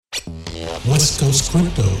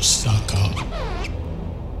westcoastcryptos.com.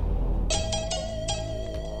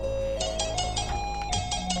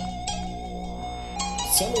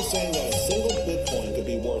 Some are saying that a single Bitcoin could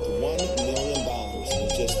be worth $1 million in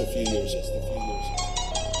just a few years.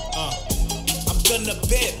 I'm gonna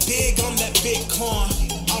bet big on that Bitcoin.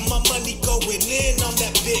 All my money going in on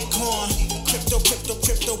that Bitcoin.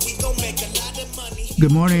 Crypto, we gon' make a lot of money.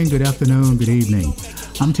 Good morning, good afternoon, good evening.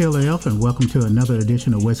 I'm Taylor Elf, and welcome to another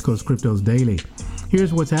edition of West Coast Cryptos Daily.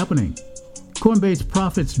 Here's what's happening. Coinbase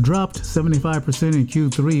profits dropped 75% in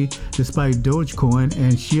Q3 despite Dogecoin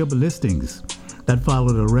and SHIB listings. That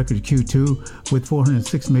followed a record Q2 with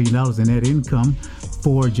 $406 million in net income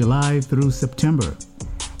for July through September.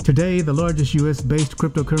 Today, the largest U.S.-based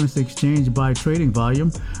cryptocurrency exchange by trading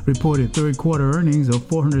volume reported third quarter earnings of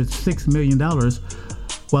 $406 million,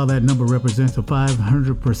 while that number represents a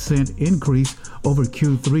 500% increase over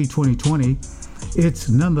Q3 2020. It's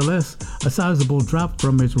nonetheless a sizable drop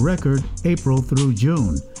from its record April through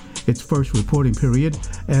June, its first reporting period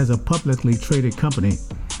as a publicly traded company,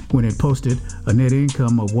 when it posted a net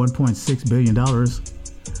income of $1.6 billion.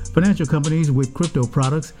 Financial companies with crypto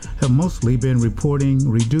products have mostly been reporting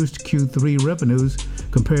reduced Q3 revenues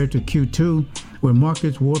compared to Q2, where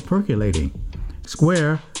markets were percolating.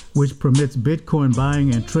 Square, which permits Bitcoin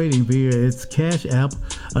buying and trading via its Cash App,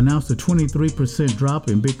 announced a 23% drop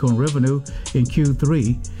in Bitcoin revenue in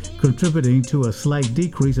Q3, contributing to a slight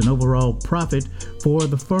decrease in overall profit for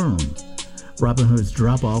the firm. Robinhood's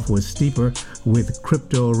drop-off was steeper, with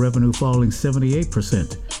crypto revenue falling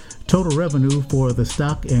 78%. Total revenue for the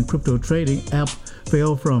stock and crypto trading app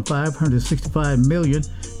fell from $565 million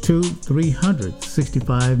to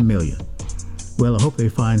 $365 million. Well, I hope they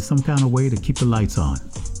find some kind of way to keep the lights on.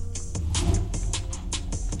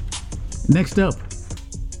 Next up,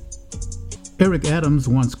 Eric Adams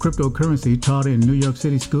wants cryptocurrency taught in New York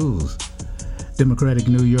City schools. Democratic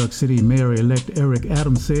New York City Mayor-elect Eric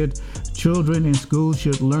Adams said children in schools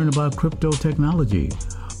should learn about crypto technology,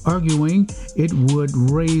 arguing it would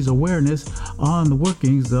raise awareness on the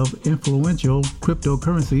workings of influential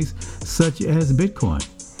cryptocurrencies such as Bitcoin.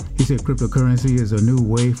 He said cryptocurrency is a new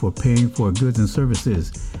way for paying for goods and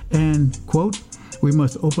services, and, quote, "We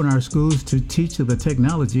must open our schools to teach the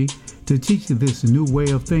technology, to teach this new way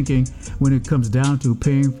of thinking when it comes down to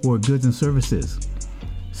paying for goods and services."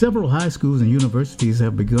 Several high schools and universities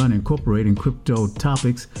have begun incorporating crypto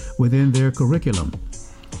topics within their curriculum.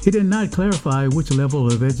 He did not clarify which level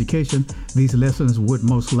of education these lessons would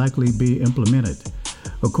most likely be implemented.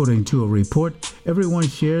 According to a report, everyone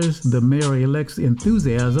shares the mayor-elect's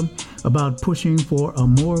enthusiasm about pushing for a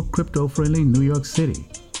more crypto-friendly New York City.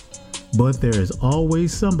 But there is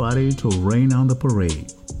always somebody to rain on the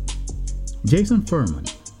parade. Jason Furman,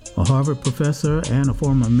 a Harvard professor and a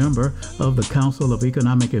former member of the Council of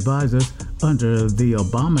Economic Advisors under the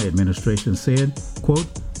Obama administration, said, quote,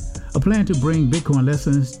 "A plan to bring Bitcoin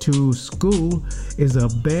lessons to school is a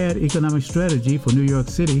bad economic strategy for New York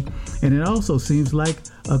City, and it also seems like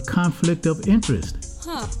a conflict of interest."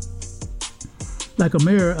 Like a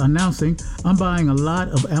mayor announcing, "I'm buying a lot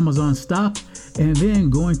of Amazon stock and then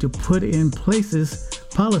going to put in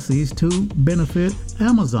policies to benefit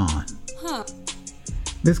Amazon."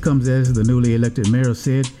 This comes as the newly elected mayor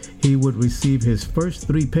said he would receive his first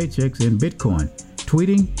 3 paychecks in Bitcoin,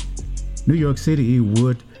 tweeting, "New York City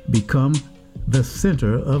would become the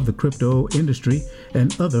center of the crypto industry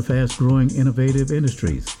and other fast-growing innovative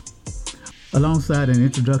industries." Alongside an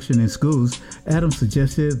introduction in schools, Adams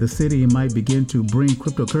suggested the city might begin to bring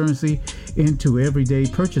cryptocurrency into everyday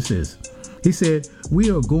purchases. He said,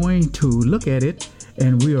 "We are going to look at it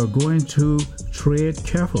and we are going to tread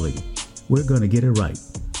carefully. We're going to get it right."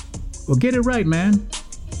 Well, get it right, man.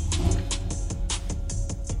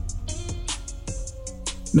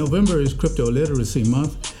 November is Crypto Literacy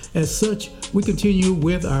Month. As such, we continue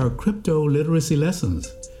with our crypto literacy lessons.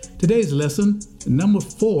 Today's lesson, number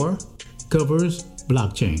 4, covers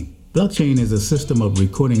blockchain. Blockchain is a system of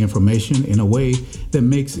recording information in a way that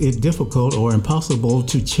makes it difficult or impossible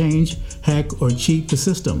to change, hack, or cheat the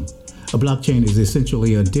system. A blockchain is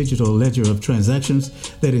essentially a digital ledger of transactions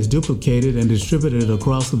that is duplicated and distributed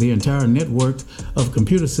across the entire network of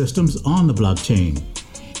computer systems on the blockchain.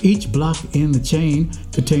 Each block in the chain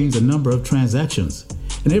contains a number of transactions,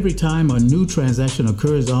 and every time a new transaction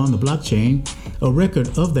occurs on the blockchain, a record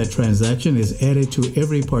of that transaction is added to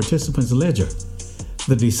every participant's ledger.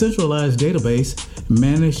 The decentralized database,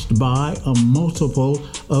 managed by a multiple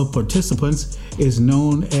of participants, is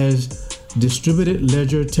known as distributed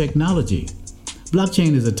ledger technology.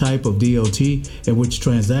 Blockchain is a type of DLT in which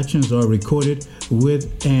transactions are recorded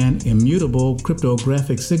with an immutable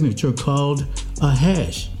cryptographic signature called a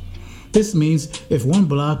hash. This means if one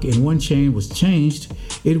block in one chain was changed,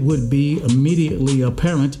 it would be immediately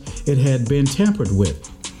apparent it had been tampered with.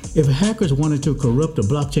 If hackers wanted to corrupt a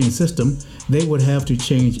blockchain system, they would have to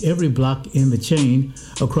change every block in the chain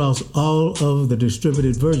across all of the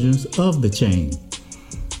distributed versions of the chain.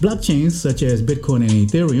 Blockchains such as Bitcoin and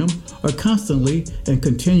Ethereum are constantly and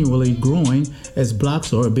continually growing as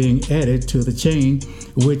blocks are being added to the chain,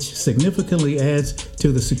 which significantly adds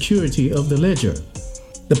to the security of the ledger.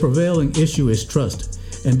 The prevailing issue is trust,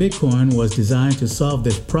 and Bitcoin was designed to solve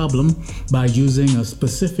this problem by using a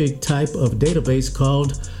specific type of database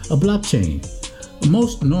called a blockchain.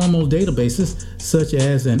 Most normal databases, such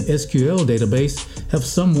as an SQL database, have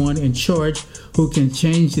someone in charge who can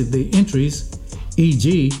change the entries,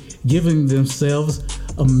 e.g., giving themselves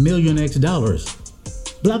 $1 million.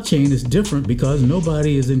 Blockchain is different because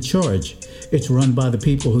nobody is in charge. It's run by the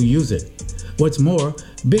people who use it. What's more,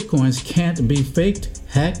 Bitcoins can't be faked,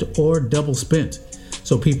 hacked, or double spent,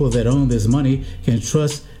 so people that own this money can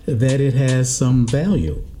trust that it has some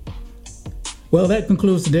value. Well, that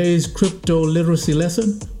concludes today's crypto literacy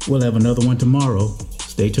lesson. We'll have another one tomorrow.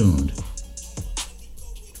 Stay tuned.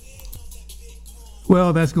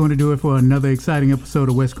 Well, that's going to do it for another exciting episode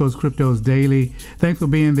of West Coast Cryptos Daily. Thanks for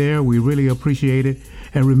being there. We really appreciate it.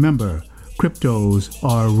 And remember, cryptos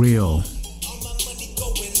are real.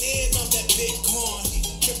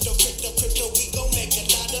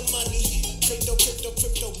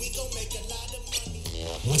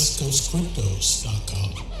 West Coast Cryptos.